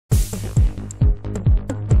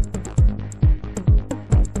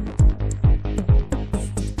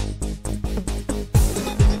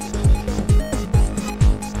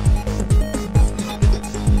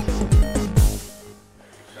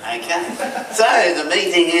So the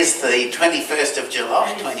meeting is the 21st of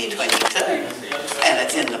July 2022 and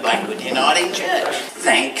it's in the Blackwood Uniting Church.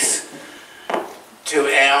 Thanks to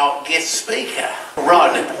our guest speaker,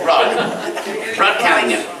 Rod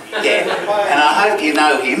Cunningham. Yeah, and I hope you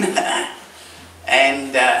know him.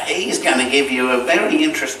 And he's going to give you a very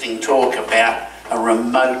interesting talk about a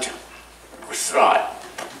remote site.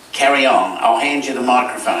 Carry on. I'll hand you the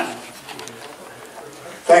microphone.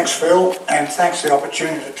 Thanks, Phil, and thanks for the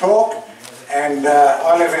opportunity to talk. And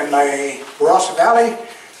I live in the Ross Valley,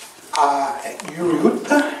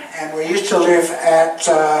 Uriutpa, and we used to live at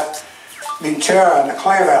Mintera in the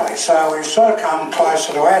Clare Valley, so we've sort of come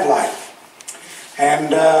closer to Adelaide.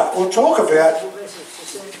 And we'll talk about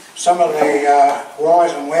some of the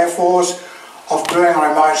whys and wherefores of doing a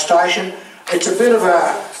remote station. It's a bit of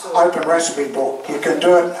an open recipe book. You can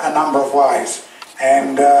do it a number of ways,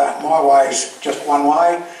 and my way is just one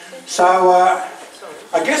way. So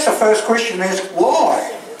I guess the first question is why?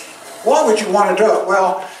 Why would you want to do it?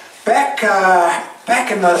 Well, back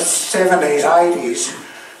in the 70s, 80s,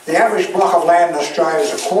 the average block of land in Australia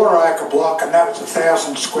is a quarter-acre block, and that was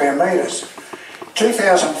 1,000 square metres.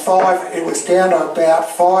 2005, it was down to about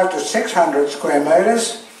 500 to 600 square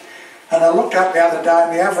metres, and I looked up the other day,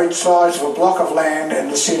 and the average size of a block of land in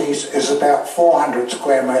the cities is about 400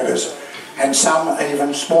 square metres, and some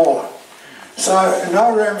even smaller. So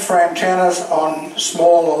no room for antennas on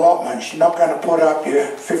small allotments. You're not going to put up your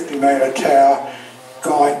 50-metre tower,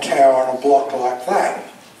 guide tower on a block like that.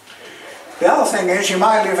 The other thing is you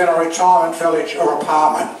may live in a retirement village or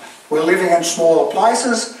apartment. We're living in smaller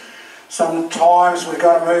places. Sometimes we've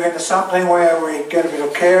got to move into something where we get a bit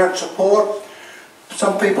of care and support.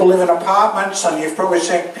 Some people live in apartments, and you've probably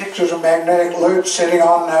seen pictures of magnetic loops sitting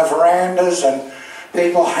on verandas and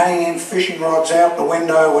people hanging fishing rods out the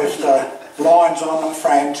window with lines on them for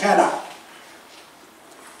antenna.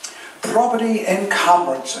 Property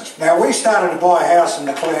encumbrances. Now, we started to buy a house in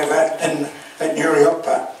the Clare Valley at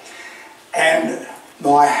Uriutpa, and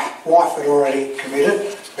my wife had already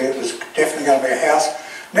committed. It was definitely going to be a house.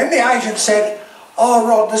 And then the agent said, "Oh,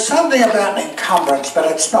 Rod, there's something about an encumbrance, but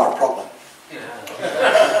it's not a problem."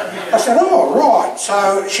 I said, "Oh, right."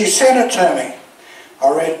 So she sent it to me.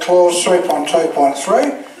 I read clause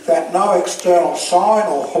 3.2.3, that no external sign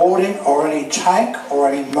or hoarding or any tank or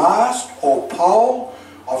any mast or pole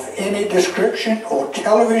of any description or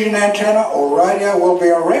television antenna or radio will be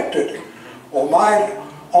erected or made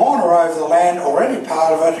on or over the land or any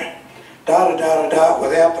part of it,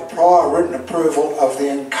 without the prior written approval of the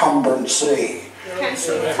encumbrancy.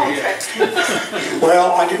 Cancel the contract.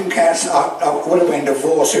 Well, I didn't cancel. I would have been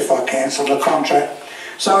divorced if I cancelled the contract.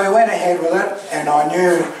 So we went ahead with it, and I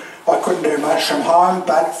knew I couldn't do much from home,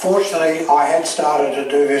 but fortunately I had started to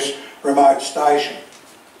do this remote station.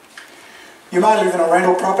 You may live in a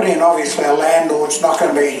rental property, and obviously a landlord's not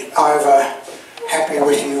going to be over happy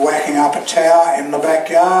with you whacking up a tower in the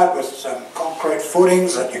backyard with some concrete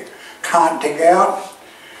footings that you can't dig out.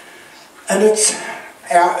 And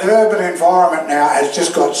our urban environment now has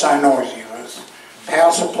just got so noisy. There's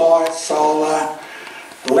power supply, solar,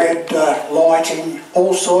 LED lighting,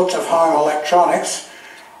 all sorts of home electronics,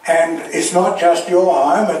 and it's not just your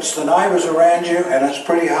home, it's the neighbours around you, and it's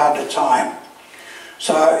pretty hard to tame.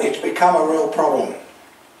 So it's become a real problem.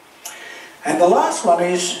 And the last one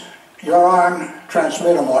is your own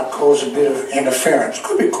transmitter might cause a bit of interference.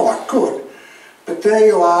 Could be quite good, but there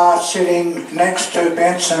you are sitting next to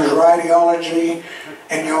Benson's Radiology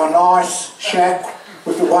in your nice shack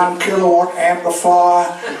with the 1 kilowatt amplifier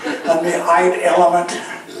and the 8-element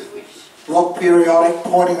log periodic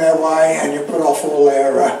pointing their way, and you put off all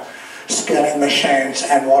their scanning machines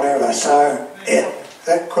and whatever. So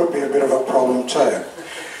that could be a bit of a problem too.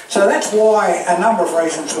 So that's why, a number of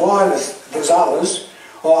reasons why there's others,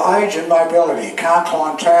 or age and mobility. You can't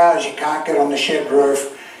climb towers, you can't get on the shed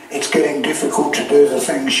roof. It's getting difficult to do the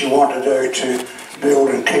things you want to do to build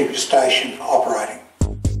and keep your station operating.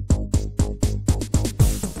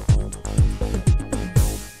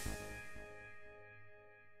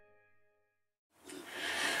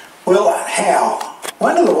 Well, how?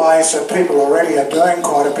 One of the ways that people already are doing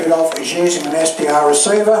quite a bit of is using an SDR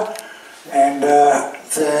receiver, and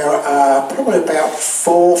there are probably about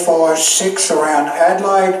 4, 5, 6 around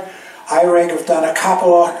Adelaide. AREG have done a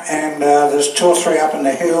couple, and there's 2 or 3 up in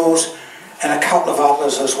the hills, and a couple of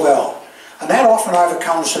others as well. And that often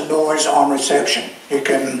overcomes the noise on reception. You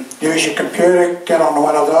can use your computer, get onto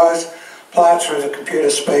one of those, play it through the computer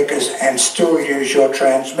speakers, and still use your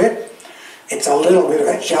transmit. It's a little bit of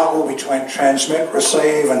a juggle between transmit,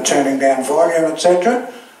 receive, and turning down volume,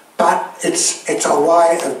 etc. But it's a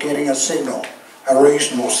way of getting a signal, a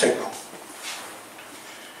reasonable signal.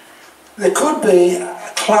 There could be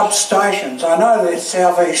club stations. I know that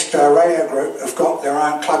South East Radio Group have got their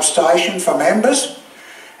own club station for members,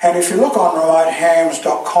 and if you look on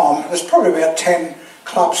remotehams.com, there's probably about 10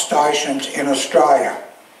 club stations in Australia.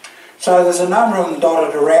 So there's a number of them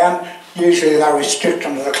dotted around. Usually they restrict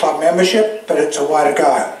them to the club membership, but it's a way to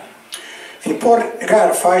go. If you go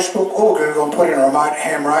to Facebook or Google and put in Remote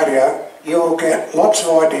Ham Radio, you'll get lots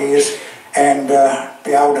of ideas and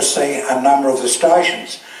be able to see a number of the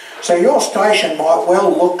stations. So your station might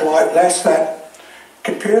well look like that's that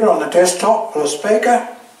computer on the desktop with a speaker.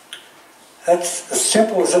 That's as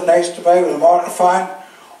simple as it needs to be with a microphone.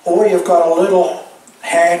 Or you've got a little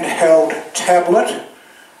handheld tablet.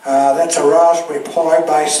 That's a Raspberry Pi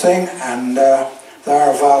based thing, and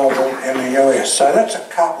they're available in the US. So that's a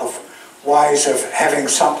couple of ways of having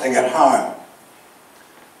something at home.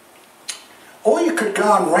 Or you could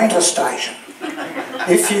go and rent a station.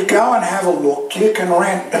 If you go and have a look, you can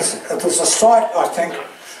rent, there's a site I think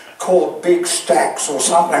called Big Stacks or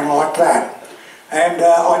something like that. And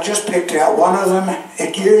I just picked out one of them.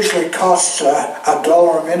 It usually costs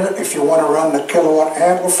 $1 a minute if you want to run the kilowatt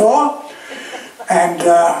amplifier. And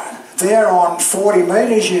there on 40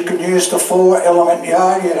 metres you can use the 4-element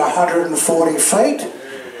Yagi at 140 feet.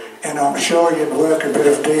 And I'm sure you'd work a bit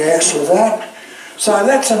of DX with that. So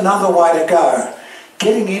that's another way to go.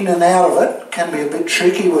 Getting in and out of it can be a bit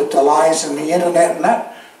tricky with delays in the internet and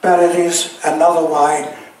that, but it is another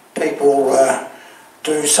way people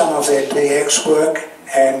do some of their DX work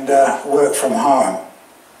and work from home.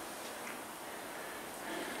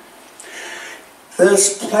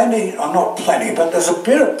 There's plenty, or not plenty, but there's a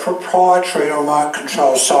bit of proprietary remote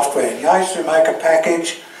control software. Yaesu make a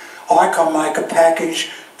package, Icon make a package.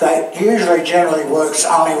 They usually generally works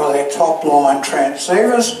only with their top line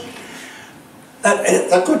transceivers.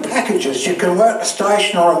 They're good packages. You can work the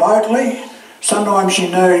station remotely. Sometimes you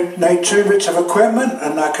need 2 bits of equipment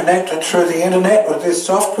and they're connected through the internet with this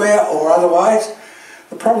software or otherwise.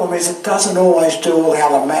 The problem is it doesn't always do all the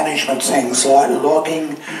other management things like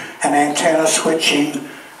logging and antenna switching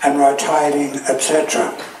and rotating,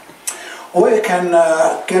 etc. Or you can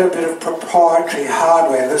get a bit of proprietary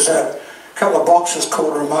hardware. There's a couple of boxes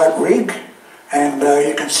called Remote Rig, and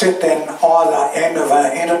you can set them either end of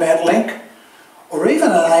an internet link or even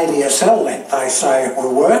an ADSL link, they say it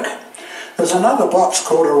will work. There's another box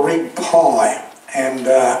called a Rig Pi, and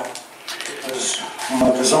it was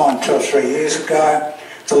designed 2 or 3 years ago.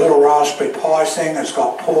 It's a little Raspberry Pi thing. It's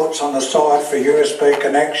got ports on the side for USB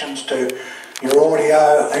connections to your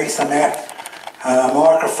audio, Ethernet,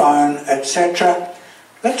 microphone, etc.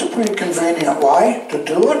 That's a pretty convenient way to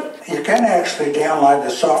do it. You can actually download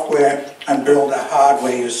the software and build the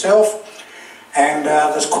hardware yourself, and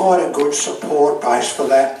there's quite a good support base for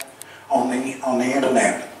that on the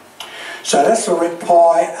internet. So that's the Rig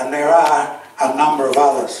Pi, and there are a number of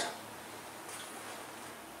others.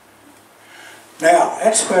 Now,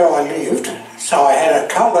 that's where I lived, so I had a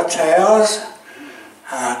couple of towers,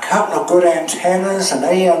 a couple of good antennas, an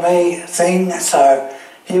EME thing, so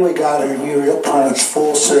here we go to New York, it's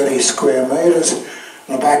 430 square metres,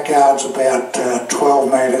 and the backyard's about 12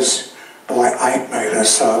 metres by 8 metres,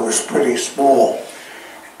 so it was pretty small.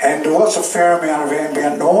 And there was a fair amount of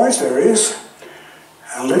ambient noise, there is,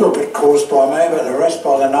 a little bit caused by me, but the rest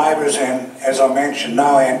by the neighbours, and as I mentioned,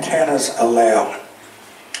 no antennas allowed.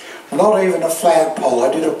 Not even a flagpole.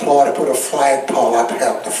 I did apply to put a flagpole up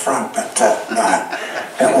out the front, but no,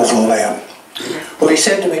 that wasn't allowed. Well, he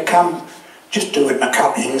said to me, come, just do it in a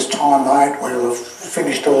couple of years' time, mate. We'll have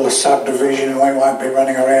finished all the subdivision and we won't be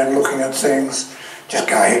running around looking at things. Just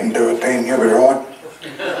go ahead and do it then, you'll be right.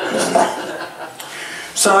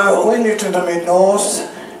 So we lived in the mid-north,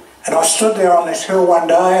 and I stood there on this hill one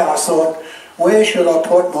day and I thought, where should I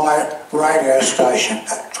put my radio station?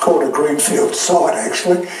 It's called a greenfield site,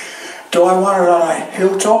 actually. Do I want it on a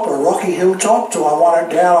hilltop, a rocky hilltop? Do I want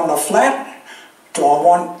it down on the flat? Do I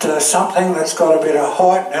want something that's got a bit of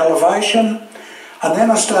height and elevation? And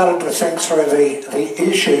then I started to think through the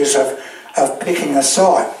issues of picking a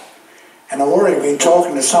site. And I've already been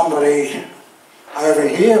talking to somebody over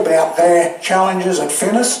here about their challenges at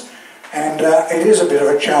Finnis, and it is a bit of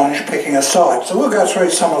a challenge picking a site. So we'll go through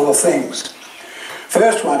some of the things.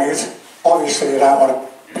 First one is, obviously you don't want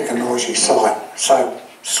to pick a noisy site. So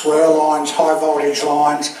swirl lines, high voltage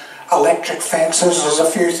lines, electric fences. There's a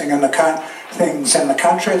few things in the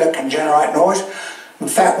country that can generate noise. In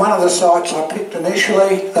fact, one of the sites I picked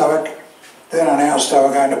initially, they then announced they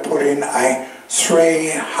were going to put in a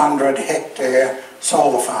 300 hectare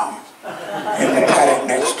solar farm in the paddock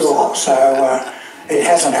next door. So it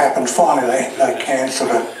hasn't happened. Finally they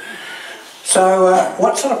cancelled it. So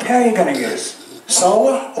what sort of power are you going to use?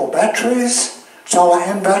 solar or batteries, solar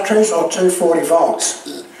and batteries, or 240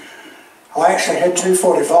 volts. I actually had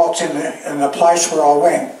 240 volts in the place where I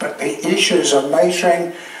went, but the issues of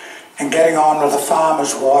metering and getting on with the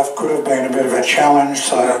farmer's wife could have been a bit of a challenge,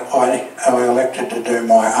 so I elected to do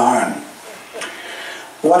my own.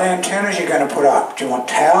 What antennas are you going to put up? Do you want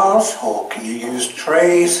towers, or can you use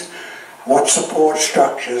trees? What support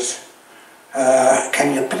structures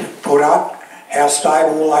can you put up? How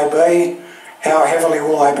stable will they be? How heavily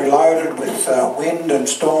will they be loaded with wind and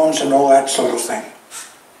storms and all that sort of thing?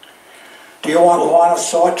 Do you want line of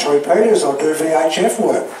sight to repeaters or do VHF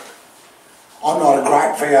work? I'm not a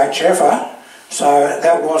great VHFer, so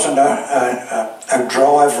that wasn't a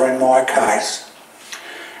driver in my case.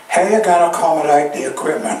 How are you going to accommodate the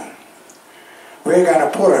equipment? We're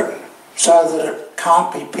going to put it so that it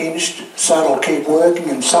can't be pinched, so it'll keep working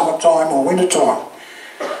in summertime or wintertime.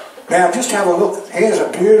 Now just have a look. Here's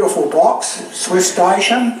a beautiful box, Swiss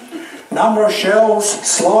station, number of shelves,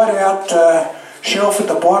 slide out shelf at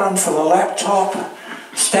the bottom for the laptop,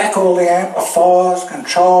 stack all the amplifiers,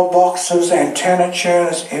 control boxes, antenna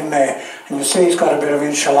tuners in there. And you see it's got a bit of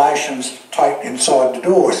insulation taped inside the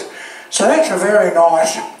doors. So that's a very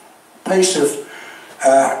nice piece of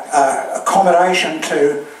accommodation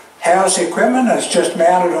to house the equipment. It's just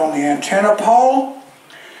mounted on the antenna pole,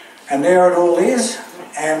 and there it all is,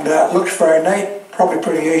 and looks very neat, probably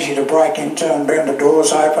pretty easy to break into and bend the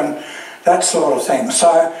doors open, that sort of thing.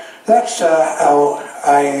 So that's a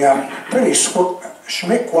pretty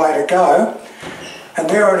schmick way to go, and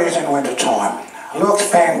there it is in winter time. Looks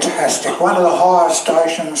fantastic. One of the highest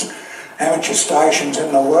stations, amateur stations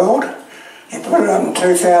in the world. He put it up in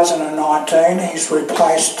 2019. He's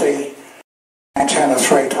replaced the antenna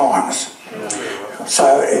 3 times.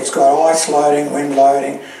 So it's got ice loading, wind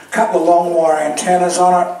loading, a couple of long wire antennas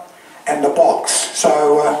on it, and the box.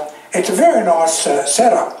 So it's a very nice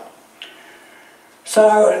setup.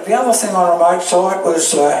 So the other thing on remote site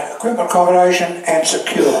was equipment accommodation and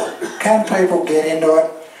secure. Can people get into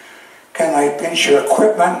it? Can they pinch your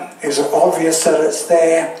equipment? Is it obvious that it's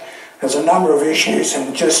there? There's a number of issues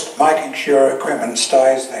in just making sure equipment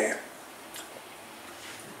stays there.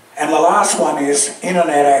 And the last one is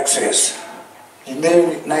internet access. You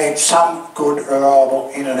need some good,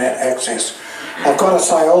 reliable internet access. I've got to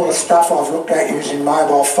say, all the stuff I've looked at using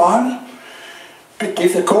mobile phone, a bit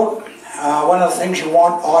difficult. One of the things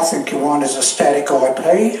I think you want is a static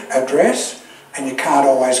IP address, and you can't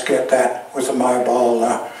always get that with a mobile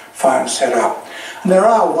phone set up. And there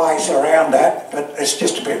are ways around that, but it's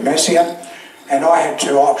just a bit messier. And I had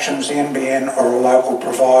 2 options, the NBN or a local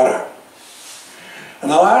provider.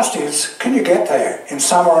 And the last is, can you get there in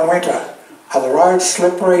summer and winter? Are the roads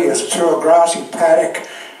slippery? Is it through a grassy paddock?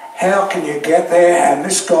 How can you get there? And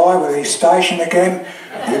this guy with his station again,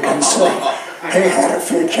 you can see, he had a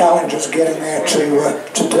few challenges getting there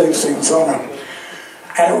to do things on it.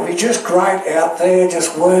 And it would be just great out there,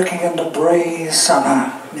 just working in the breeze on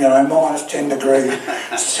a, minus 10 degree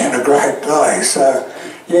centigrade day. So,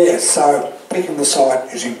 yeah, so picking the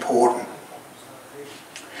site is important.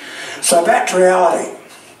 So back to reality.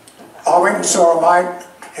 I went and saw a mate.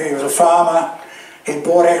 He was a farmer. He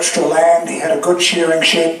bought extra land. He had a good shearing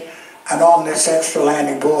shed, and on this extra land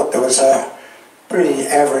he bought, there was a pretty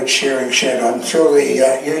average shearing shed. I'm sure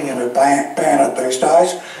the union would ban it these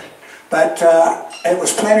days, but it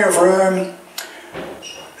was plenty of room.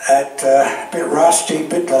 A bit rusty, a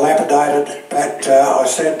bit dilapidated, but I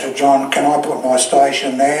said to John, can I put my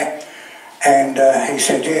station there? And he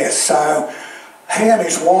said yes. So he and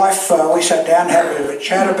his wife, we sat down, had a bit of a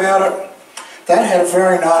chat about it. That had a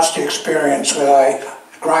very nasty experience with a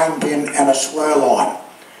grain bin and a swirl line.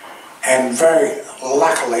 And very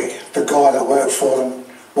luckily, the guy that worked for them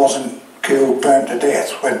wasn't killed, burnt to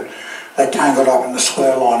death when they tangled up in the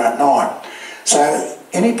swirl line at night. So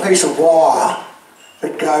any piece of wire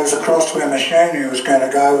that goes across where machinery was going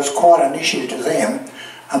to go was quite an issue to them,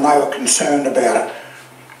 and they were concerned about it.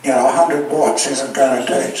 100 watts isn't going to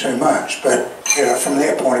do too much, but from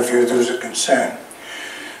their point of view there was a concern.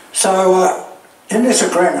 So in this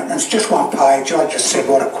agreement, it's just one page, I just said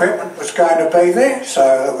what equipment was going to be there,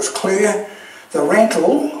 so it was clear. The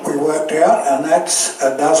rental we worked out, and that's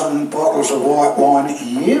 12 bottles of white wine a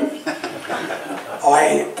year.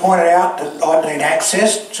 I pointed out that I'd need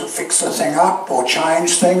access to fix the thing up or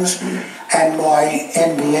change things, and my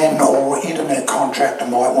NBN or internet contractor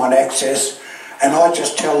might want access, and I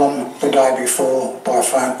just tell them the day before by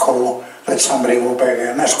phone call that somebody will be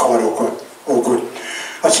there, and that's quite all good.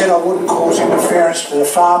 I said I wouldn't cause interference to the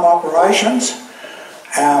farm operations.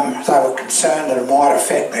 They were concerned that it might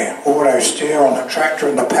affect their auto steer on the tractor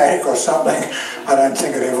in the paddock or something. I don't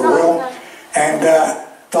think it ever will. and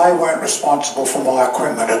they weren't responsible for my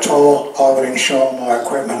equipment at all. I would insure my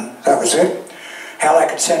equipment, that was it. How they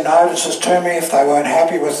could send notices to me if they weren't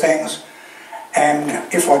happy with things,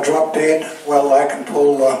 and if I dropped dead, well, they can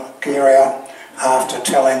pull the gear out after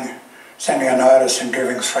sending a notice and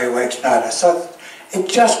giving 3 weeks notice. So it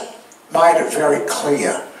just made it very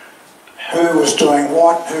clear who was doing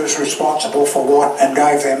what, who was responsible for what, and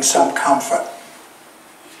gave them some comfort.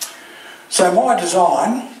 So my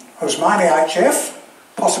design was mainly HF,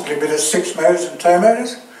 possibly a bit of 6 metres and 2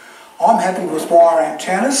 metres. I'm happy with wire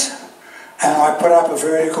antennas, and I put up a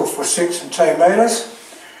vertical for 6 and 2 metres.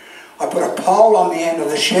 I put a pole on the end of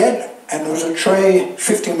the shed, and there was a tree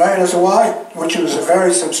 50 metres away, which was a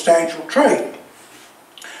very substantial tree.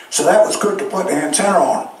 So that was good to put the antenna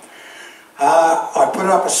on. I put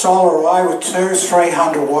up a solar array with 2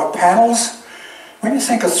 300 watt panels. When you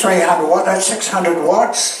think of 300 watt, that's 600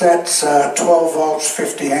 watts, that's 12 volts,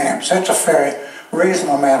 50 amps. That's a very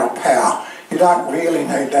reasonable amount of power. You don't really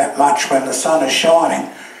need that much when the sun is shining.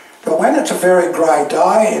 But when it's a very grey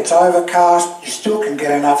day, it's overcast, you still can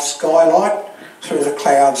get enough skylight through the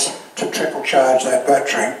clouds to triple charge that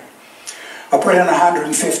battery. I put in a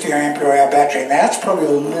 150 ampere hour battery. Now that's probably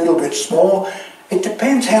a little bit small. It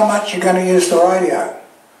depends how much you're going to use the radio.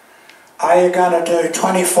 Are you going to do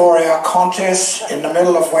 24-hour contests in the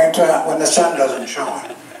middle of winter when the sun doesn't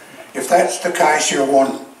shine? If that's the case, you'll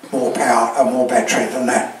want more power and more battery than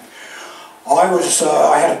that. I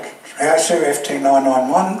had a ASU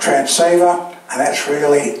FT991 transceiver, and that's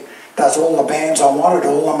really does all the bands I wanted,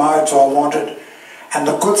 all the modes I wanted. And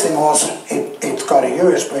the good thing was it's got a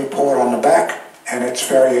USB port on the back, and it's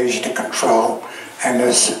very easy to control, and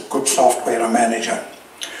there's good software to manage it.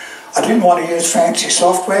 I didn't want to use fancy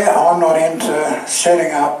software. I'm not into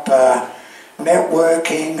setting up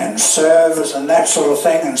networking and servers and that sort of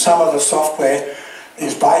thing, and some of the software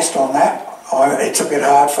is based on that. It's a bit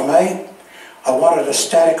hard for me. I wanted a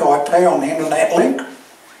static IP on the internet link,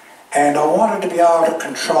 and I wanted to be able to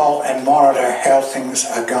control and monitor how things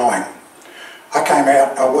are going.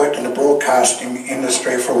 I worked in the broadcasting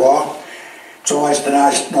industry for a while. It's always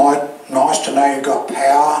nice to know you've got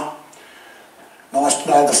power, nice to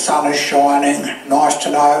know the sun is shining, nice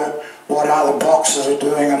to know what other boxes are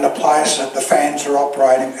doing in the place, that the fans are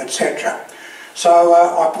operating, etc. So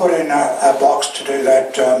I put in a box to do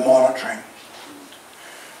that monitoring.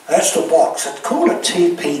 That's the box. It's called a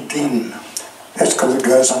TP DIN. That's because it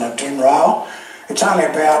goes on a DIN rail. It's only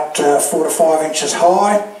about 4 to 5 inches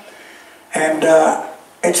high, and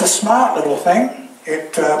it's a smart little thing.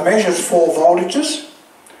 It measures 4 voltages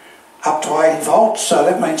up to 80 volts, so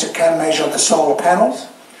that means it can measure the solar panels.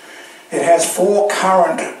 It has 4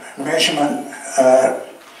 current measurement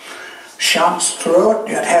shunts through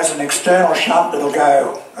it. It has an external shunt that'll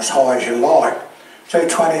go as high as you like. 2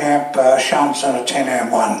 20 amp shunts and a 10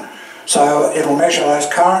 amp one. So it'll measure those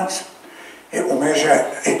currents.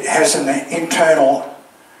 It has an internal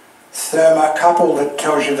thermocouple that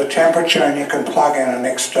tells you the temperature, and you can plug in an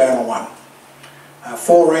external one.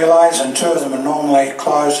 4 relays, and 2 of them are normally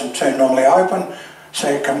closed and 2 normally open, so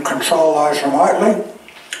you can control those remotely.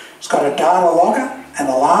 It's got a data logger and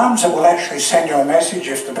alarms that will actually send you a message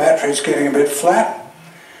if the battery's getting a bit flat.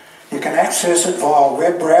 You can access it via a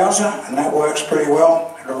web browser, and that works pretty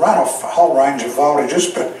well. It'll run off a whole range of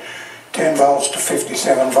voltages, but 10 volts to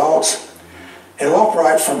 57 volts. It'll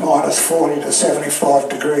operate from minus 40 to 75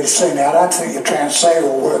 degrees C. Now, I don't think your transceiver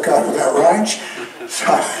will work over that range,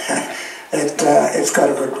 so it's got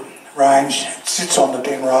a good range. It sits on the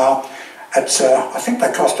DIN rail. I think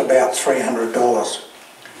they cost about $300.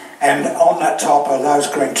 And on that top of those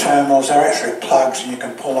green terminals, they're actually plugs, and you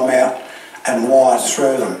can pull them out and wire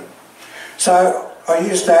through them. So I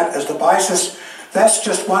use that as the basis. That's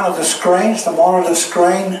just one of the screens, the monitor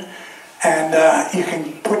screen, and you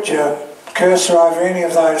can put your cursor over any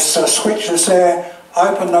of those switches there,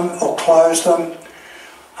 open them or close them.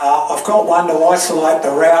 I've got one to isolate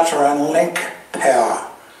the router and link power.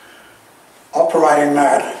 Operating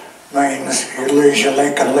mode means you lose your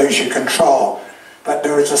link and lose your control, but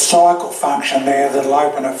there is a cycle function there that'll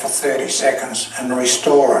open it for 30 seconds and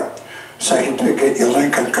restore it. So you do get your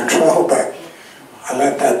link and control back. I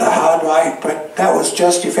learnt that the hard way, but that was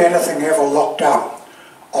just if anything ever locked up,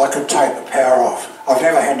 I could take the power off. I've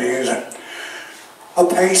never had to use it. A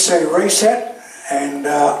PC reset, and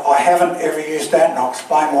I haven't ever used that, and I'll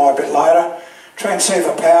explain why a bit later.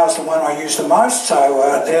 Transceiver power is the one I use the most,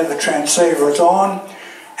 so there the transceiver is on,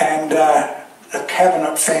 and the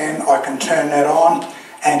cabinet fan, I can turn that on,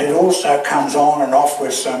 and it also comes on and off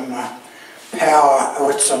with some power,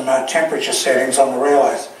 with some temperature settings on the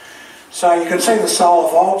relays. So you can see the solar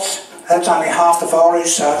volts, That's only half the voltage,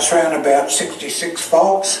 so it's around about 66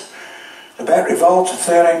 volts. The battery volts are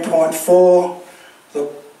 13.4. The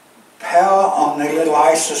power on the little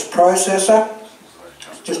ASUS processor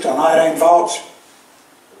is just on 18 volts.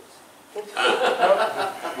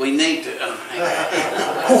 We need to... The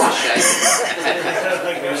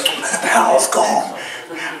power's gone.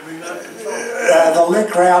 The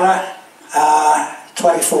link router,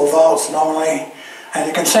 24 volts normally, and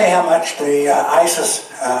you can see how much the ASUS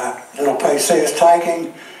little PC is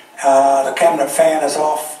taking. The cabinet fan is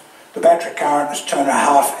off. The battery current is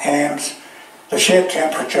 2.5 amps. The shed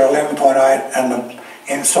temperature 11.8, and the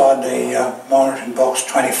inside the monitoring box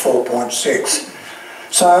 24.6.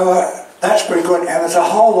 So that's pretty good, and there's a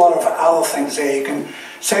whole lot of other things there. You can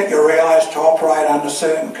set your relays to operate under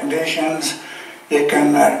certain conditions. You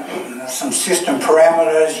can, some system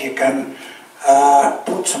parameters, you can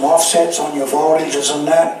put some offsets on your voltages and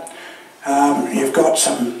that. You've got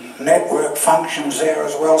some network functions there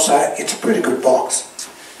as well, so it's a pretty good box.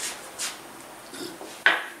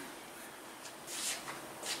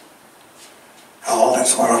 Oh,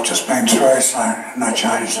 that's what I've just been through, so no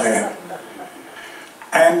change there.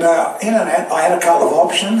 And internet, I had a couple of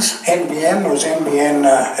options. NBN was NBN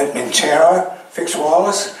at Mintero, fixed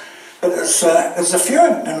wireless. But there's a few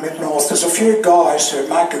in the mid-north, there's a few guys who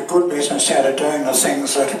make a good business out of doing the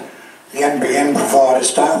things that the NBN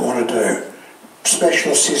providers don't want to do.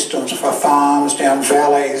 Specialist systems for farms, down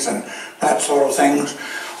valleys and that sort of things.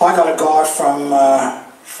 I got a guy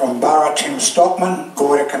from Borough, Tim Stockman,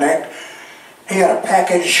 Goiter Connect. He had a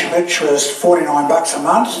package which was $49 a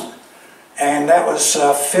month, and that was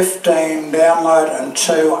 15 download and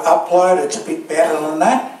 2 upload. It's a bit better than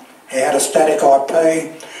that. He had a static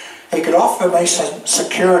IP. He could offer me some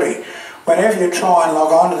security. Whenever you try and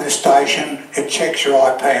log on to this station, it checks your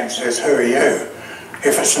IP and says, who are you?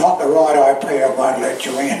 If it's not the right IP, it won't let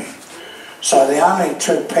you in. So the only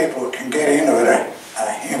 2 people who can get into it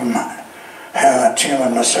are him, Tim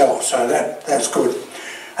and myself, so that's good.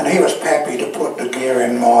 And he was happy to put the gear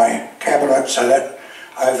in my cabinet, so that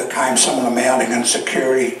overcame some of the mounting and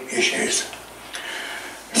security issues.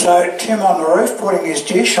 So Tim on the roof putting his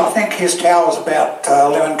dish. I think his tower's about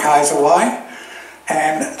 11 k's away,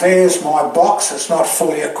 and there's my box. It's not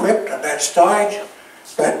fully equipped at that stage,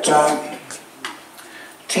 but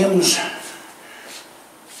Tim's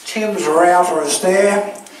router is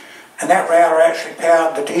there, and that router actually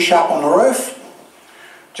powered the dish up on the roof.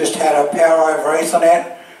 Just had a power over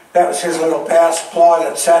Ethernet. That was his little power supply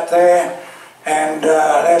that sat there, and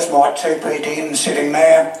there's my 2PDN sitting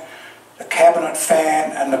there. The cabinet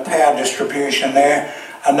fan and the power distribution there,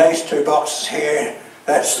 and these 2 boxes here,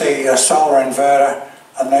 that's the solar inverter,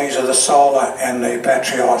 and these are the solar and the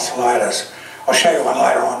battery isolators. I'll show you one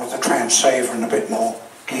later on with the transceiver and a bit more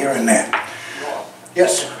gear in there. Right.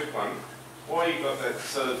 Yes? Quick one. Why you got that,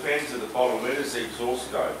 so the fans at the bottom, where does the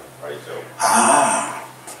exhaust go, pray tell? Ah,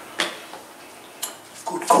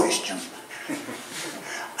 good question.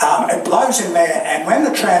 It blows in there, and when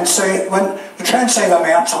the transceiver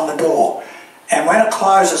mounts on the door, and when it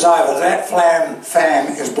closes over, that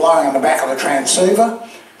fan is blowing in the back of the transceiver,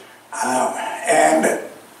 and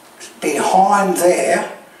behind there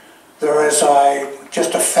is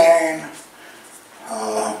just a fan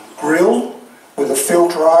grill with a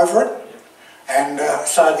filter over it, and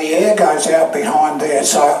so the air goes out behind there.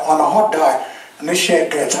 So on a hot day, and this shed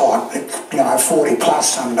gets hot, it's 40 plus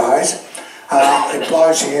some days. It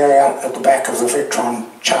blows the air out at the back of the Victron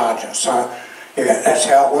charger. So yeah, that's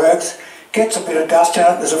how it works. Gets a bit of dust in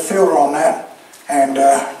it, there's a filter on that, and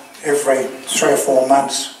every 3 or 4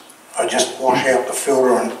 months I just wash out the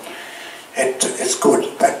filter, and it's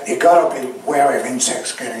good. But you've got to be wary of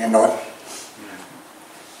insects getting into it.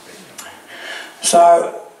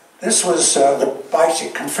 So this was the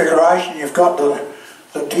basic configuration. You've got the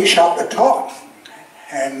dish up the top,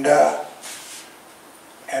 and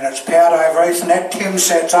it's powered over Ethernet. Tim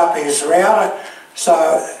sets up his router so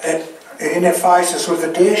it interfaces with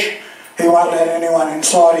the dish. He won't let anyone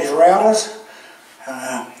inside his routers.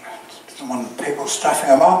 Doesn't want people stuffing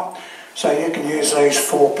them up. So you can use these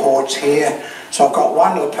 4 ports here. So I've got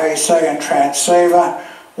one to the PC and transceiver,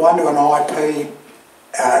 one to an IP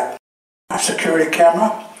security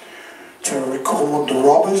camera to record the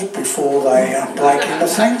robbers before they break into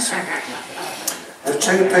things. The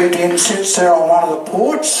 2PDN sits there on one of the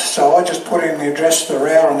ports, so I just put in the address of the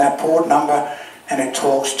router and that port number, and it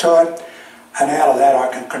talks to it. And out of that I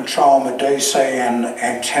can control my DC and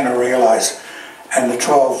antenna relays and the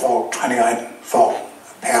 12 volt, 28 volt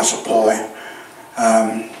power supply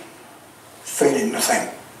feeding the thing.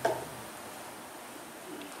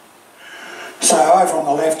 So over on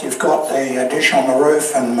the left you've got the addition on the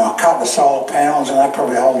roof and a couple of solar panels, and they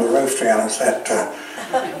probably hold the roof down as that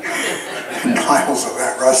nails are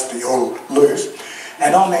that rusty or loose.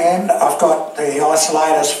 And on the end I've got the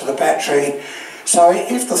isolators for the battery, so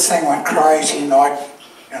if the thing went crazy and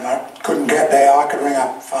I couldn't get there, I could ring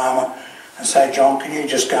up a farmer and say, John, can you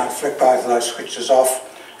just go and flick both of those switches off,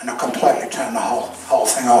 and I'll completely turn the whole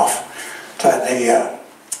thing off. Take the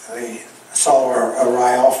solar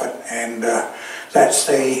array off it, and that's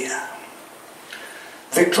the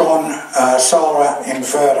Victron solar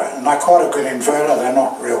inverter, and they're quite a good inverter. They're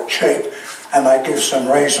not real cheap, and they give some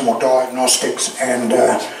reasonable diagnostics and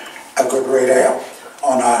a good readout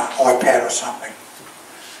on an iPad or something.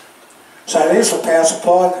 So there's the power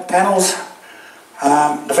supply, the panels,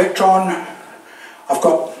 the Victron. I've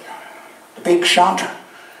got the big shunt,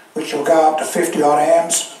 which will go up to 50 odd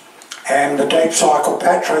amps, and the deep cycle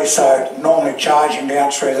battery, so normally charging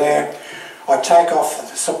down through there. I take off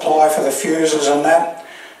the supply for the fuses and that,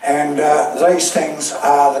 and these things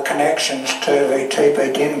are the connections to the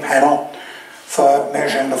TP DIN panel for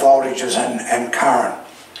measuring the voltages and current.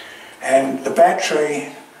 And the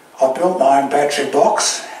battery, I built my own battery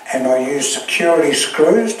box, and I used security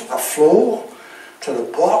screws to the floor, to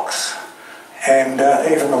the box, and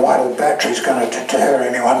even the weight of the battery is going to deter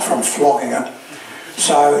anyone from flogging it.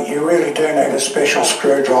 So you really do need a special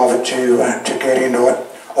screwdriver to get into it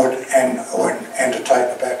and to take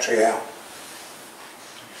the battery out.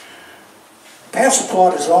 Power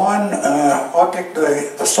supply design, I picked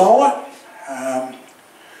the solar.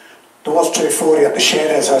 There was 240 at the shed,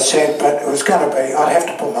 as I said, but it was going to be, I'd have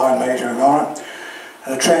to put my own metering on it.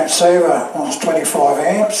 The transceiver was 25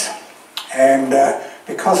 amps, and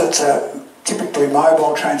because it's a typically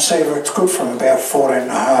mobile transceiver, it's good from about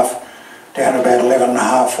 14.5 down to about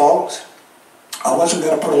 11.5 volts. I wasn't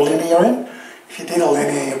going to put a linear in. If you did a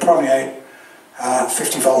linear, you probably need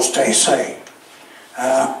 50 volts DC.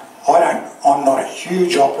 I'm not a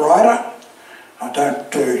huge operator. I don't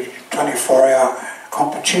do 24-hour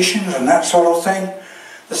competitions and that sort of thing.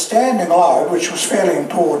 The standing load, which was fairly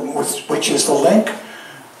important, which is the link,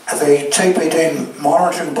 the TPD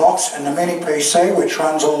monitoring box and the mini PC, which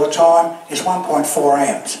runs all the time, is 1.4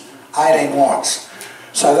 amps, 18 watts.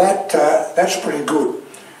 So that's pretty good,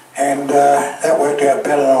 and that worked out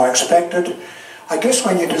better than I expected. I guess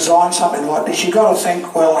when you design something like this, you've got to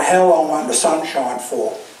think, well, how long won't the sun shine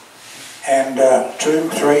for? And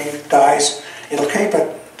 2-3 days. It'll keep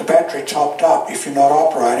the battery topped up if you're not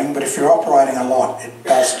operating, but if you're operating a lot, it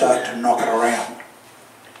does start to knock it around.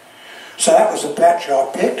 So that was the battery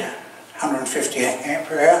I picked, 150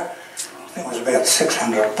 ampere hour. I think it was about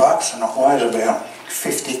 600 bucks, and it weighs about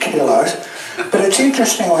 50 kilos. But it's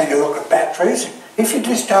interesting when you look at batteries. If you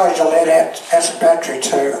discharge a lead acid battery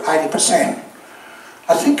to 80%,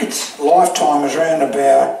 I think its lifetime is around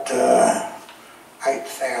about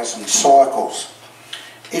 8,000 cycles.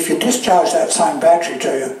 If you discharge that same battery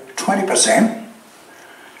to 20%,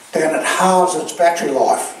 then it halves its battery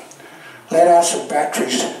life. Lead acid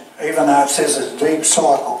batteries, even though it says it's deep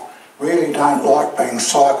cycle, really don't like being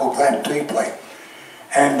cycled that deeply.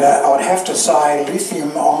 And I'd have to say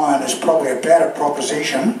lithium ion is probably a better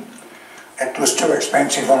proposition. It was too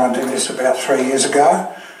expensive when I did this about 3 years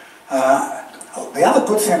ago. The other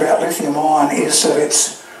good thing about lithium ion is that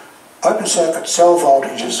its open circuit cell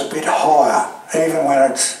voltage is a bit higher, even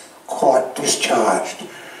when it's quite discharged.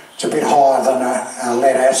 It's a bit higher than a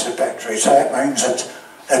lead acid battery, so that means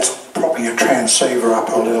that's propping your transceiver up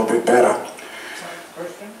a little bit better.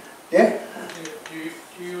 Question? Yeah?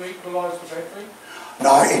 Do you equalise the battery?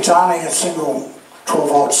 No, it's only a single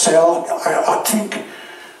 12-volt cell. I think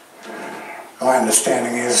my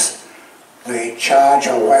understanding is the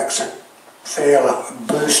charger whacks a fair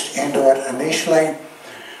boost into it initially,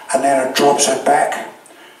 and then it drops it back.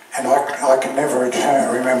 And I can never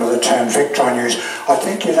remember the term Victron used. I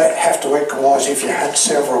think you'd have to equalise if you had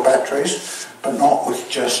several batteries, but not with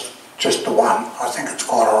just the one. I think it's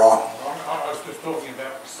quite alright. I was just talking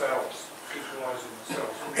about the cells, equalising the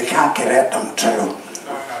cells. You can't get at them too.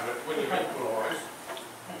 No, but when you equalise,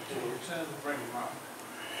 you bring them up.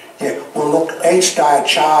 Yeah, well look, each day it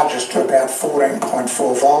charges to about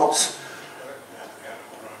 14.4 volts.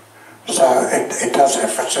 So it does that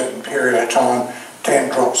for a certain period of time, then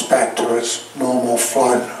drops back to its normal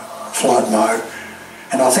flood mode.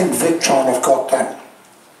 And I think Victron have got that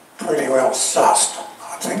pretty well sussed,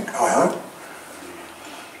 I hope.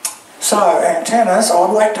 So antennas,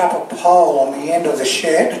 I whacked up a pole on the end of the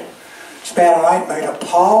shed. It's about an 8 metre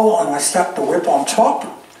pole, and I stuck the whip on top.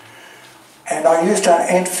 And I used an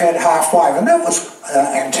end-fed half-wave, and that was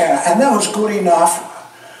antenna, and that was good enough.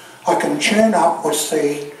 I can tune up with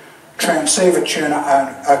the transceiver tuner,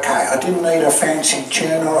 okay, I didn't need a fancy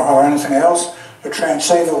tuner or anything else. The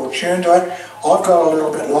transceiver will tune to it. I've got a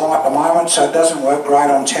little bit long at the moment, so it doesn't work great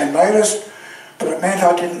on 10 metres, but it meant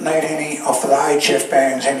I didn't need any of the HF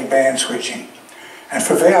bands, any band switching. And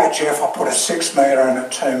for VHF, I put a 6 metre and a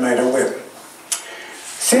 2 metre whip.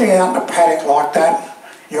 Sitting out in a paddock like that,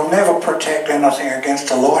 you'll never protect anything against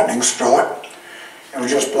a lightning strike. It'll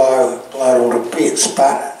just blow it all to bits.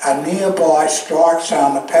 But a nearby strike, so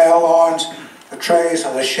on the power lines, the trees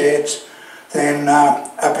or the sheds, then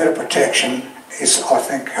a bit of protection is, I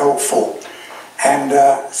think, helpful. And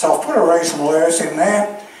so I've put a reasonable earth in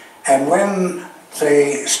there, and when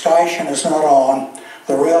the station is not on,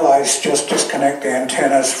 the relays just disconnect the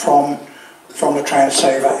antennas from the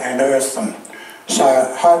transceiver and earth them.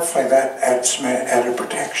 So hopefully that adds some added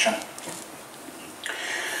protection.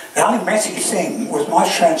 The only messy thing with my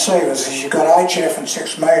transceivers is you've got HF and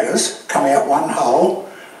 6 metres coming out one hole,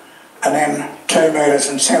 and then 2 metres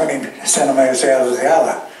and 70 centimetres out of the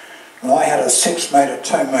other. And I had a 6 metre,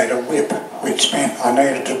 2 metre whip, which meant I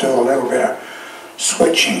needed to do a little bit of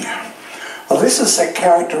switching. Well, this is the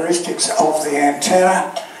characteristics of the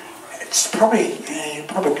antenna. It's probably, you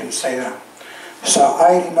probably can see that. So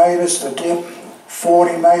 80 metres, the dip,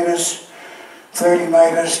 40 metres, 30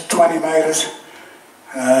 metres, 20 metres,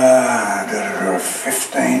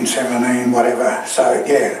 15, 17, whatever. So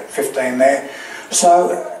yeah, 15 there.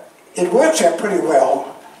 So it works out pretty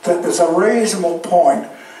well that there's a reasonable point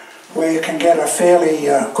where you can get a fairly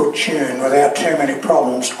good tune without too many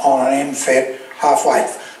problems on an end-fed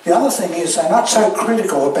half-wave. The other thing is they're not so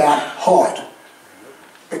critical about height.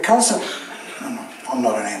 Because I'm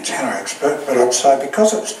not an antenna expert, but I'd say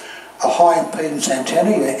because it's a high impedance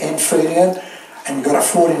antenna, you're end feeding it, and you've got a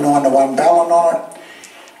 49:1 balun on it,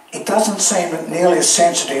 it doesn't seem nearly as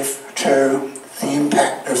sensitive to the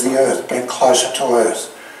impact of the earth, being closer to earth.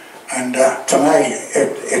 And to me,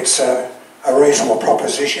 it's a reasonable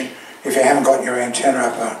proposition if you haven't got your antenna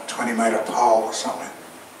up a 20 metre pole or something.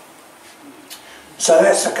 So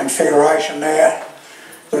that's the configuration there.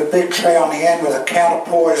 The big tree on the end with a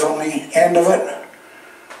counterpoise on the end of it.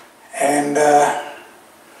 And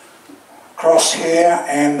across here,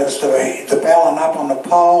 and there's the balun up on the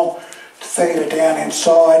pole, the feeder down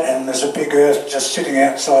inside, and there's a big earth just sitting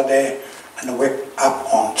outside there, and the whip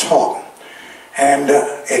up on top. And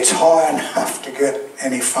it's high enough to get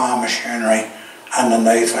any farm machinery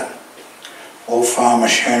underneath it. All farm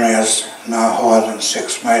machinery is no higher than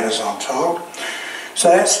 6 metres on top. So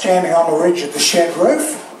that's standing on the ridge of the shed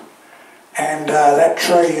roof, and that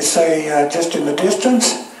tree you see just in the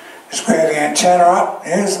distance is where the antenna up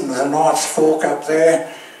is, and there's a nice fork up there,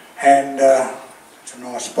 and it's a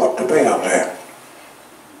nice spot to be up there.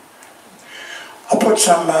 I put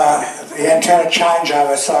some the antenna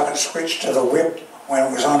changeover so I could switch to the whip when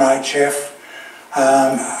it was on HF.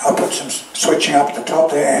 I put some switching up at the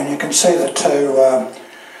top there, and you can see the two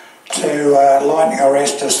lightning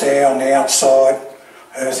arresters there on the outside,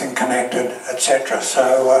 earthing connected, etc.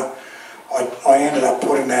 So I ended up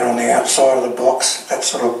putting that on the outside of the box. That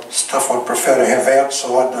sort of stuff I prefer to have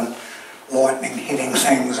outside than lightning hitting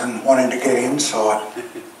things and wanting to get inside.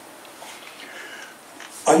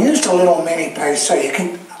 I used a little mini PC. You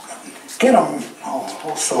can get them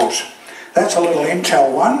all sorts. That's a little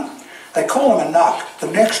Intel one. They call them a NUC,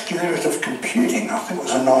 the next unit of computing. I think it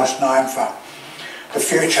was a nice name for the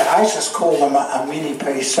future. Asus called them a mini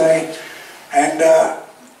PC. And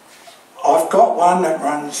I've got one that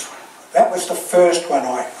runs, that was the first one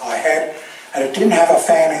I had, and it didn't have a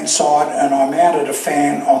fan inside, and I mounted a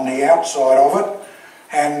fan on the outside of it,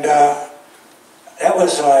 and that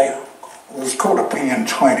was it was called a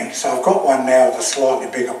PN20. So I've got one now with a slightly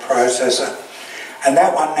bigger processor, and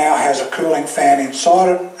that one now has a cooling fan inside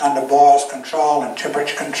it under BIOS control and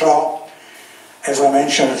temperature control. As I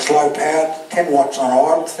mentioned, it's low powered, 10 watts on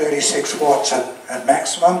idle, 36 watts at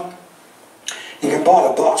maximum. You can buy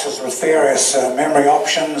the boxes with various memory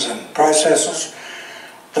options and processors.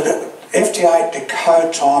 The FT8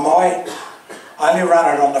 decode time, I only run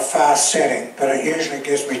it on the fast setting, but it usually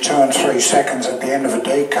gives me 2 and 3 seconds at the end of a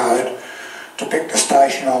decode to pick the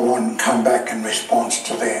station I want and come back in response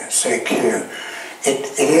to their CQ.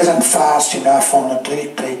 It isn't fast enough on the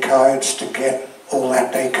deep decodes to get all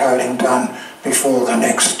that decoding done before the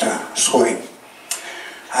next sweep.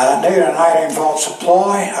 Need an 18 volt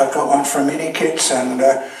supply. I've got one from Minikits, and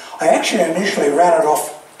I actually initially ran it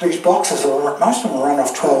off, these boxes, most of them run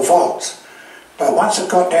off 12 volts. But once it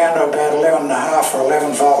got down to about 11.5 or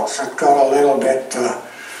 11 volts, it got a little bit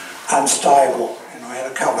unstable. And I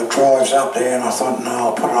had a couple of drives up there, and I thought, no,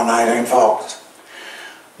 I'll put it on 18 volts.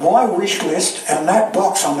 My wish list, and that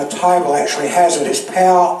box on the table actually has it, is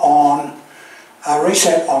power on,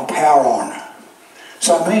 reset on power on.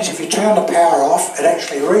 So it means if you turn the power off, it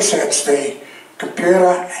actually resets the computer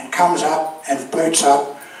and comes up and boots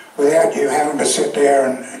up without you having to sit there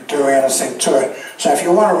and do anything to it. So if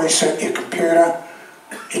you want to reset your computer,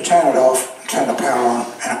 you turn it off, turn the power on,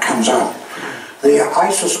 and it comes up. The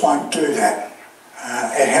Asus won't do that.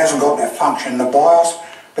 It hasn't got that function in the BIOS,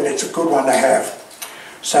 but it's a good one to have.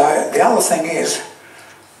 So the other thing is,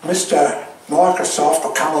 Mr. Microsoft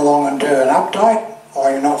will come along and do an update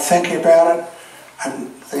while you're not thinking about it,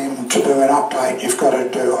 and then to do an update you've got to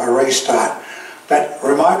do a restart. But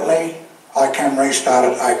remotely I can restart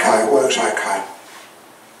it okay, it works okay.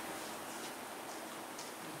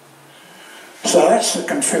 So that's the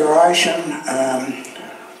configuration,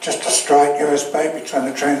 just a straight USB between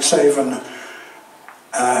the transceiver and the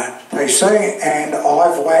PC, and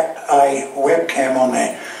I've whacked a webcam on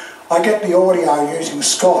there. I get the audio using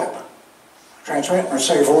Skype. Transmit and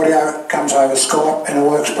receive audio, comes over Skype, and it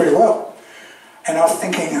works pretty well. And I was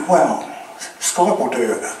thinking, well, Skype will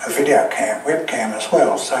do a video webcam as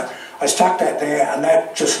well. So I stuck that there, and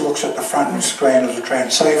that just looks at the front screen of the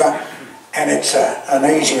transceiver, and it's an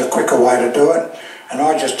easier, quicker way to do it. And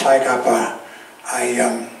I just take up a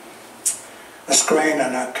screen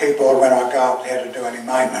and a keyboard when I go up there to do any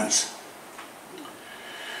maintenance.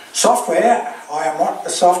 Software, I am not a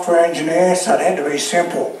software engineer, so it had to be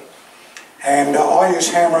simple. And I use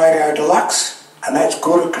Ham Radio Deluxe, and that's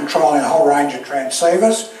good at controlling a whole range of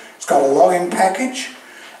transceivers. It's got a logging package.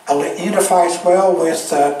 It'll interface well with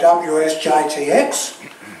WSJTX.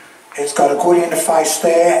 It's got a good interface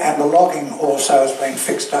there, and the logging also has been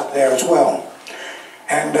fixed up there as well.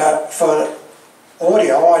 And for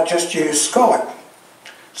audio, I just use Skype.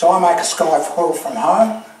 So I make a Skype call from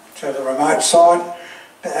home to the remote side,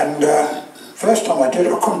 and first time I did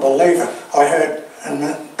it, I couldn't believe it. I heard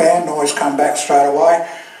the band noise come back straight away,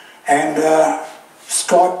 and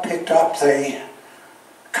Skype picked up the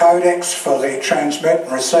codecs for the transmit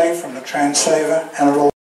and receive from the transceiver, and it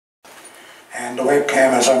all, and the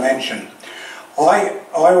webcam, as I mentioned. I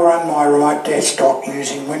run my remote desktop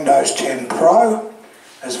using Windows 10 Pro.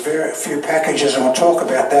 There's very few packages, and I'll talk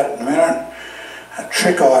about that in a minute. A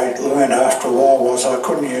trick I learned after a while was I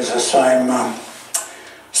couldn't use the same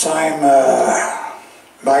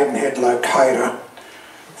Maidenhead locator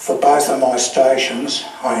for both of my stations.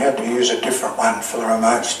 I had to use a different one for the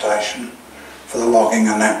remote station, for the logging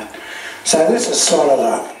and that. So this is sort of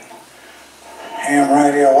the ham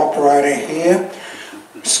radio operator here.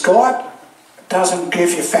 Skype doesn't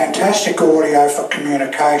give you fantastic audio for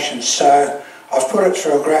communication, so I've put it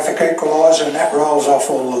through a graphic equalizer, and that rolls off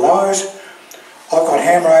all the lows. I've got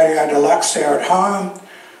Ham Radio Deluxe there at home.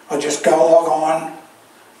 I just go log on,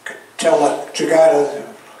 tell it to go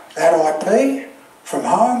to that IP from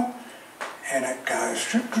home, and it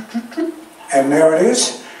goes, and there it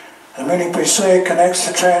is. The mini PC connects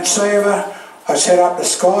the transceiver. I set up the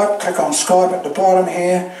Skype, click on Skype at the bottom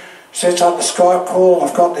here, sets up the Skype call.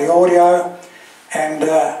 I've got the audio, and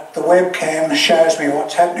the webcam shows me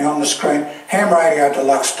what's happening on the screen. Ham Radio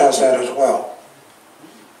Deluxe does that as well.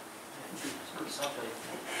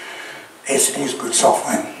 Yes, it is good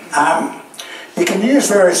software. You can use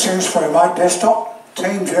various things for a remote desktop.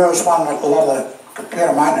 TeamViewer is one that a lot of the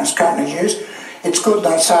computer maintenance companies use. It's good,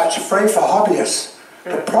 they say it's free for hobbyists.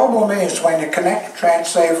 The problem is when you connect the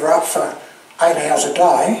transceiver up for 8 hours a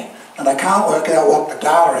day and they can't work out what the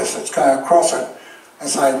data is that's going across it, and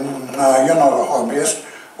say, no, you're not a hobbyist,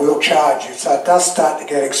 we'll charge you. So it does start to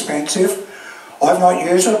get expensive. I've not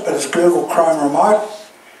used it, but it's Google Chrome Remote,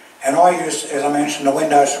 and I use, as I mentioned, the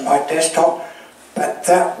Windows Remote Desktop, but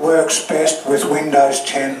that works best with Windows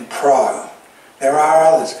 10 Pro. There are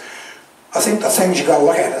others. I think the things you've got to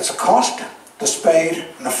look at is the cost, the speed,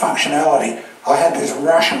 and the functionality. I had this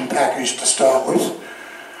Russian package to start with,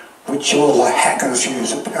 which all the hackers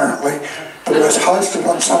use apparently, but it was hosted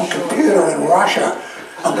on some computer in Russia,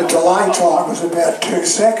 and the delay time was about 2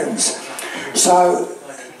 seconds. So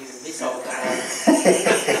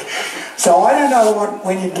I don't know what,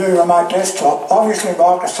 when you do remote desktop, obviously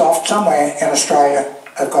Microsoft somewhere in Australia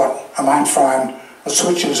have got a mainframe that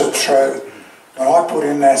switches it through. When I put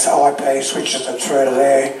in this IP, switches it through to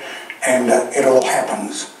there, and it all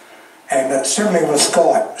happens. And similarly with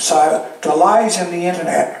Skype. So delays in the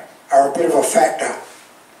internet are a bit of a factor.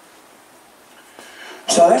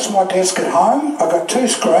 So that's my desk at home. I've got 2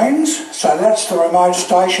 screens. So that's the remote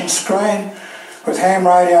station screen with Ham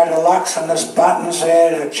Radio Deluxe, and there's buttons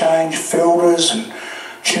there to change filters and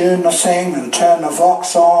tune the thing and turn the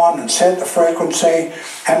Vox on and set the frequency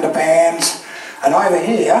and the bands. And over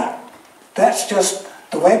here, that's just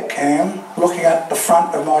the webcam looking at the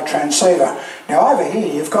front of my transceiver. Now over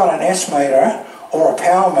here you've got an S meter or a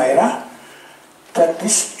power meter, but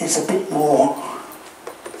this is a bit more,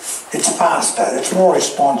 it's faster, it's more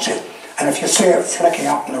responsive. And if you see it flicking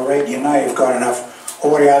up in the red, you know you've got enough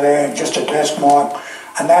audio there, and just a desk mic.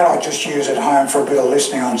 And that I just use at home for a bit of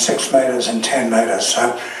listening on 6 metres and 10 metres.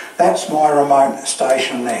 So that's my remote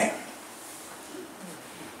station there.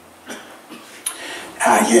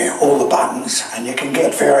 Yeah, all the buttons, and you can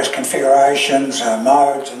get various configurations,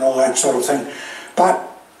 modes and all that sort of thing. But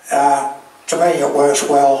to me it works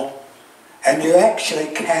well, and you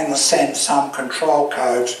actually can send some control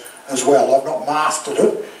codes as well. I've not mastered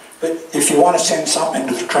it, but if you want to send something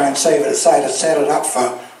to the transceiver to say to set it up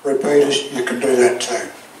for repeaters, you can do that too.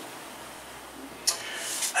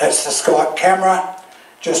 That's the Skype camera,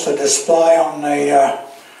 just a display on the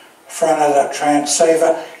front of the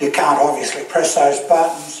transceiver. You can't obviously press those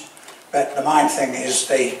buttons, but the main thing is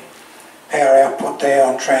the power output there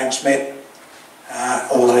on transmit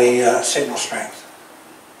or the signal strength.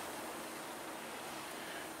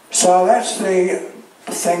 So that's the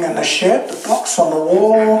thing in the shed, the box on the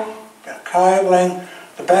wall, the cabling,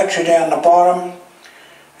 the battery down the bottom,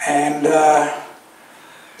 and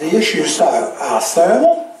the issues though are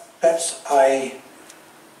thermal. That's a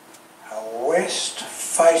west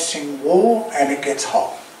facing wall and it gets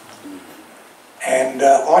hot. And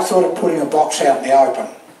I thought of putting a box out in the open.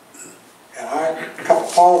 You know, a couple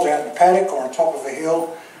of poles out in the paddock or on top of a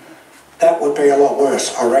hill, that would be a lot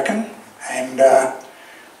worse, I reckon. And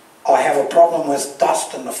I have a problem with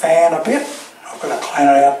dust in the fan a bit. I've got to clean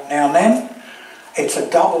it out now and then. It's a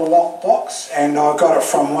double lock box, and I got it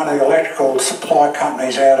from one of the electrical supply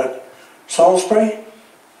companies out at Salisbury,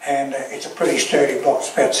 and it's a pretty sturdy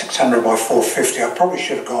box, about 600 by 450. I probably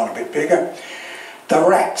should have gone a bit bigger. The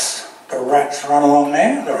rats run along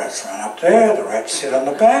there, the rats run up there, the rats sit on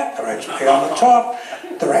the back, the rats pee on the top.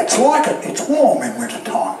 The rats like it, it's warm in winter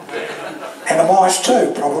time. And the mice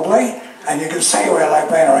too, probably. And you can see where they've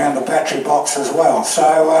been around the battery box as well.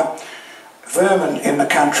 So vermin in the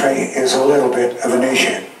country is a little bit of an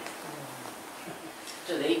issue.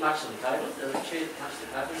 Do they eat much of the cable? Do they chew much of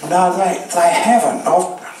the cable? No, they haven't.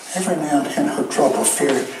 Every now and then I drop a few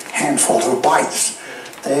handfuls of baits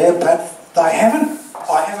there, but they haven't.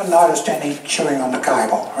 I haven't noticed any chewing on the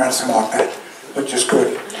cable or anything like that, which is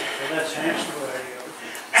good. So that's hamster radio.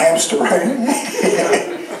 Hamster radio.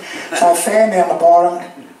 So fan down the bottom,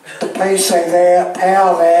 the PC there,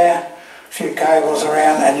 power there, a few cables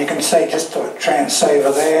around, and you can see just the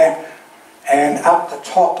transceiver there. And up the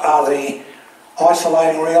top are the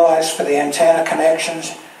isolating relays for the antenna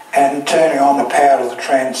connections and turning on the power to the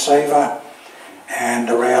transceiver, and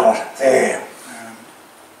around there.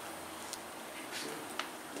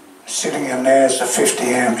 Sitting in there is the 50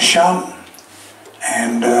 amp shunt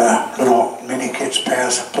and little mini kit's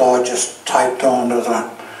power supply just taped onto the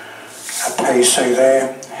PC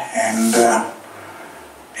there, and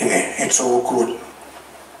yeah, it's all good. Do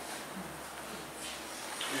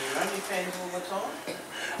you run your fans all the time?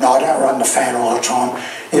 No, I don't run the fan all the time.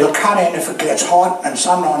 It'll cut in if it gets hot, and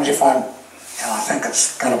sometimes if I think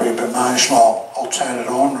it's going to be a bit emotional, I'll turn it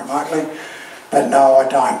on remotely. But no, I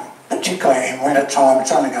don't. Particularly in winter time,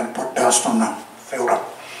 it's only going to put dust on the filter.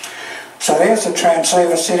 So there's the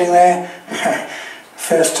transceiver sitting there.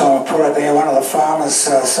 First time I put it there, one of the farmers'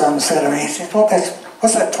 sons said to me, he said,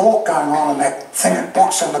 what's that talk going on in that thing, that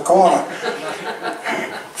box in the corner?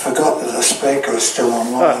 Forgot that the speaker was still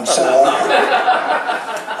online, so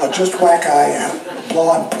I'll just whack a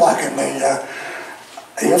blind plug in the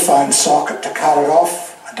earphone socket to cut it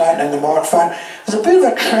off. I don't need the microphone. There's a bit of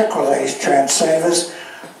a trick with these transceivers.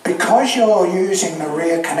 Because you're using the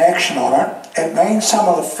rear connection on it, it means some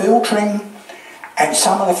of the filtering and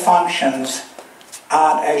some of the functions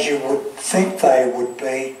aren't as you would think they would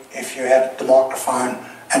be if you had the microphone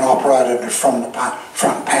and operated it from the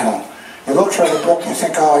front panel. You look through the book and you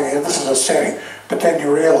think, oh yeah, this is a setting, but then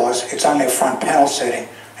you realise it's only a front panel setting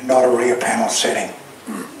and not a rear panel setting.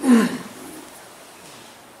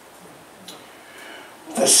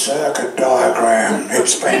 The circuit diagram,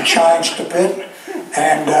 it's been changed a bit.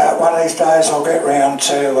 And one of these days I'll get round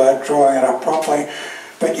to drawing it up properly.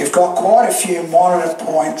 But you've got quite a few monitor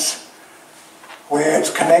points where it's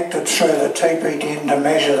connected through the TP-DIN to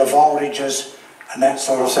measure the voltages and that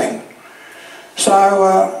sort of thing.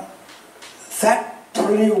 So that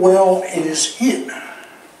pretty well is it.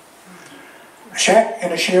 A shack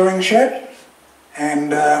in a shearing shed,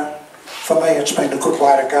 and for me it's been a good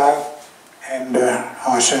way to go, and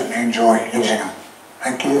I certainly enjoy using them.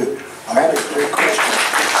 Thank you. I'm happy to do questions.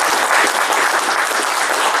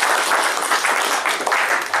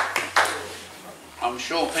 I'm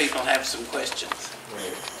sure people have some questions.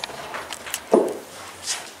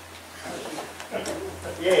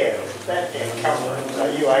 Yeah, that encumbrance,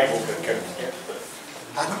 are you able to contest it?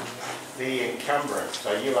 The encumbrance,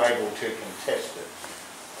 are you able to contest it?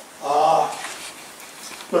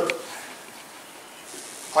 Look,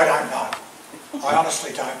 I don't know. I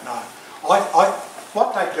honestly don't know.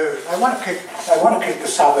 What they do, they want to keep the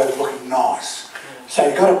suburb looking nice. So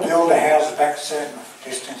you've got to build a house back a certain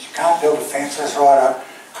distance. You can't build the fences right up.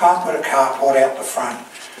 Can't put a carport out the front.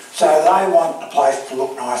 So they want the place to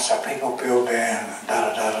look nice, so people build there and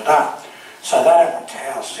da-da-da-da-da. So they don't want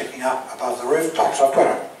towers sticking up above the rooftops. I've got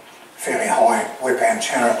a fairly high whip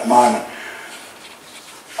antenna at the moment.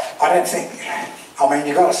 I don't think, I mean,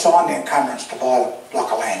 you've got to sign the encumbrance to buy the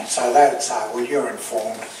block of land, so they would say, well, you're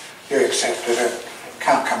informed, you accepted it,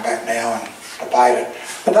 can't come back now and debate it.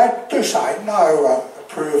 But they do say no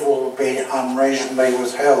approval will be unreasonably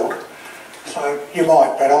withheld. So you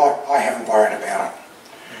might, but I haven't worried about it.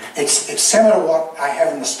 It's similar to what they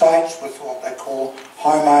have in the States with what they call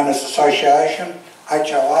Homeowners Association,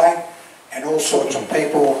 HOA, and all sorts of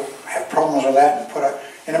people have problems with that and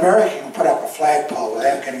in America you can put up a flagpole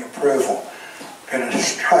without getting approval. But in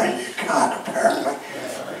Australia you can't apparently.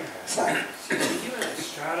 So. Do you have a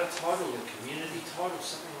strata title or community title,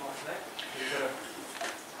 something like that?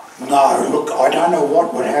 No, look, I don't know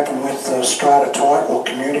what would happen with the strata title or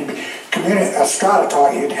community. A strata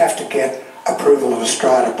title, you'd have to get approval of a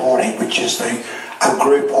strata body, which is a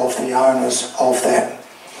group of the owners of that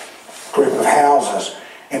group of houses.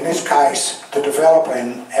 In this case, the developer,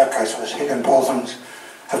 in our case it was Higginbothams,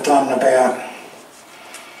 have done about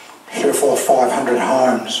 300 or 500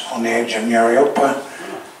 homes on the edge of Nuriilpa,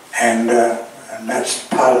 and that's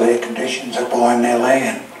part of their conditions of buying their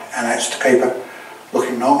land, and that's to keep it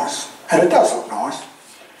looking nice. And it does look nice,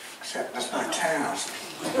 except there's no towers.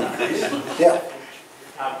 Yeah.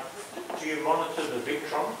 Do you monitor the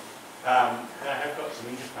Victron? They have got some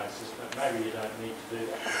interfaces, but maybe you don't need to do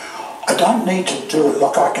that. I don't need to do it.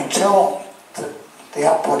 Look, I can tell the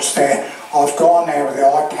outputs there. I've gone there with the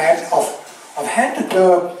iPad. I've had to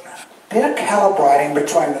do a bit of calibrating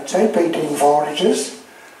between the two PT voltages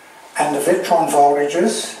and the Victron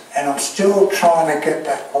voltages, and I'm still trying to get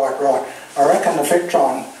that quite right. I reckon the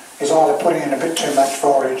Victron is either putting in a bit too much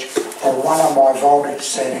voltage or one of my voltage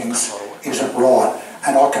settings isn't right.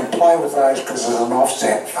 And I can play with those because there's an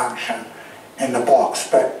offset function in the box,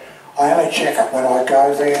 but I only check it when I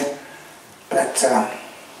go there. But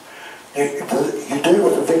you do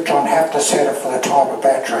with the Victron have to set it for the type of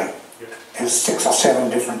battery. There's 6 or 7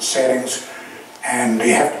 different settings, and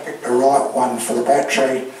you have to pick the right one for the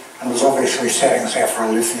battery, and there's obviously settings there for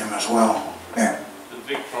a lithium as well. Yeah. The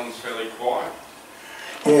Victron's fairly quiet.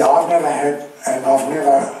 Yeah, I've never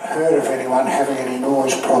heard of anyone having any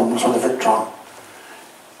noise problems with the Victron.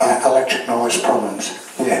 Electric noise problems,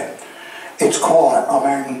 yeah. It's quiet. I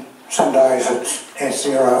mean, some days it's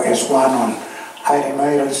S0, S1 on 80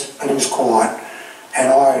 metres, it is quiet.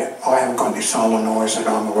 And I haven't got any solar noise that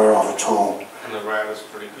I'm aware of at all. And the router's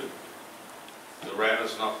pretty good. The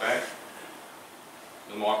router's not bad.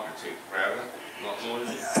 The MikroTik router, not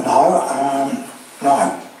noisy.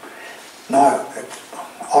 No.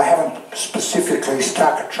 I haven't specifically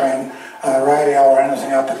stuck a radio or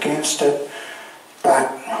anything up against it.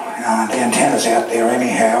 But the antenna's out there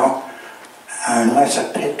anyhow, unless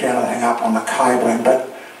it picked anything up on the cabling, but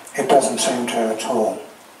it doesn't seem to at all.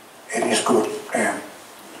 It is good, yeah.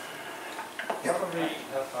 Yep.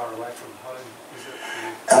 How far away from home is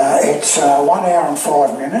it? It's 1 hour and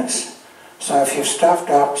 5 minutes, so if you've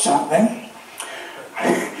stuffed up something,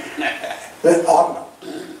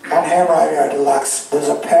 on Ham Radio Deluxe there's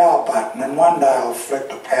a power button, and one day I'll flick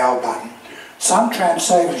the power button. Some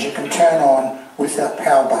transceivers you can turn on with that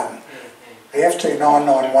power button. The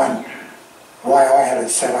FT991, the way I had it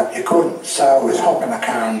set up, you couldn't, so I was hop in the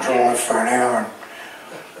car and drive for an hour and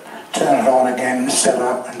turn it on again, set it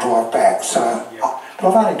up and drive back. So, but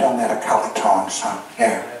I've only done that a couple of times, so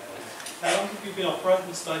yeah. How long have you been operating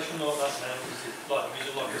the station like that now? Is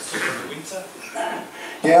it like a sort of winter?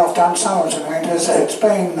 Yeah, I've done summers and winters. It's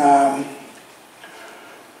been, I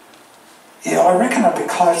reckon it'll be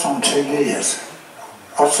close on 2 years.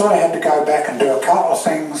 I sort of had to go back and do a couple of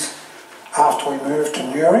things after we moved to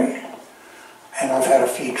Newry, and I've had a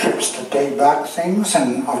few trips to debug things,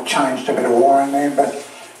 and I've changed a bit of wiring there, but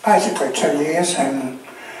basically 2 years. And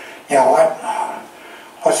yeah,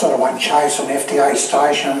 I sort of won't chase an FT8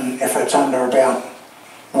 station if it's under about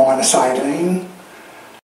 -18,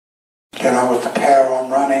 with the power I'm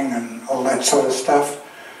running and all that sort of stuff.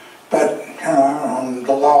 But on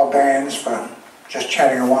the lower bands for just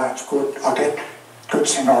chatting away, it's good. I good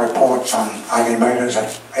signal reports on 80 metres,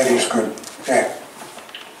 it is good, yeah.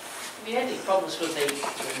 Have you had any problems with the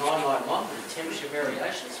 991, the temperature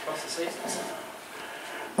variations across the seasons?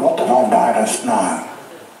 Not that I've noticed, no.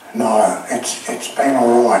 No, it's been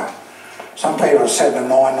all right. Some people have said the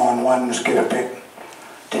 991s get a bit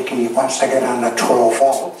dicky once they get under 12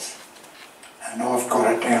 volts, and I've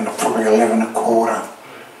got it down to probably 11 and a quarter a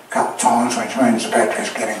couple of times, which means the battery's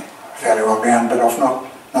getting fairly well down, but I've not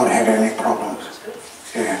had any problems.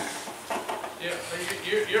 Yeah. Yeah,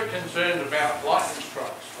 you're concerned about lightning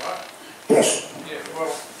strikes, right? Yes. Yeah,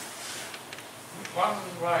 well, one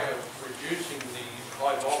way of reducing the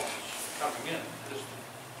high voltage coming in is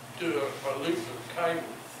to do a loop of cable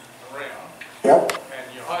around. Yep. And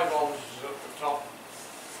your high voltage is at the top,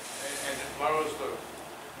 and it lowers the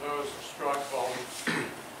strike voltage.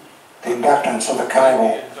 The inductance of the cable.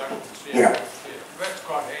 The inductance, Yeah. yeah. That's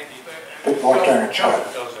quite handy. Bit like doing a choke.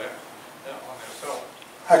 Does that on their cell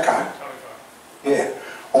Okay. telephone. Yeah.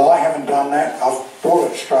 Well, I haven't done that. I've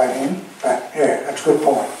brought it straight in, but yeah, that's a good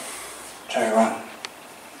point. To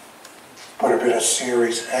put a bit of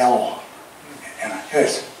Series L in it.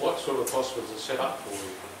 Yes. What sort of cost was it set up for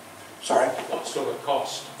you? Sorry. What sort of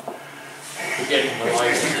cost for getting the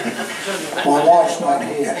light? My wife's not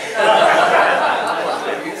here.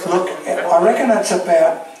 Look, I reckon it's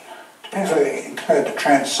about, depends whether you include the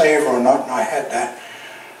transceiver or not, and I had that,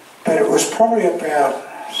 but it was probably about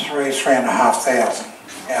three and a half thousand.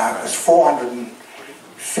 Yeah, it was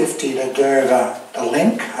 450 to do the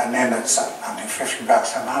link, and then it's only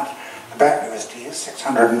 $50 a month. The battery was dear,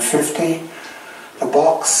 650. The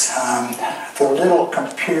box, the little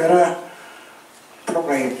computer,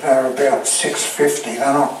 probably they're about 650.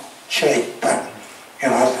 They're not cheap, but you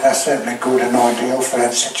know, they're certainly good and ideal for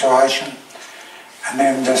that situation. And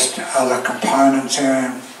then just other components, you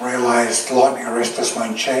know, relays, lightning arresters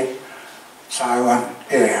weren't cheap. So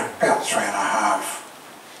yeah, about 3.5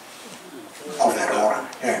 of that order.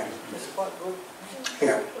 Yeah.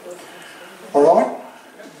 Yeah. All right.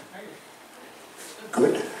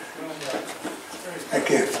 Good. Thank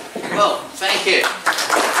you. Well, thank you.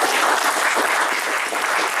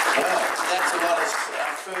 Well, that's a lot of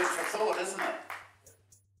food for thought, isn't it?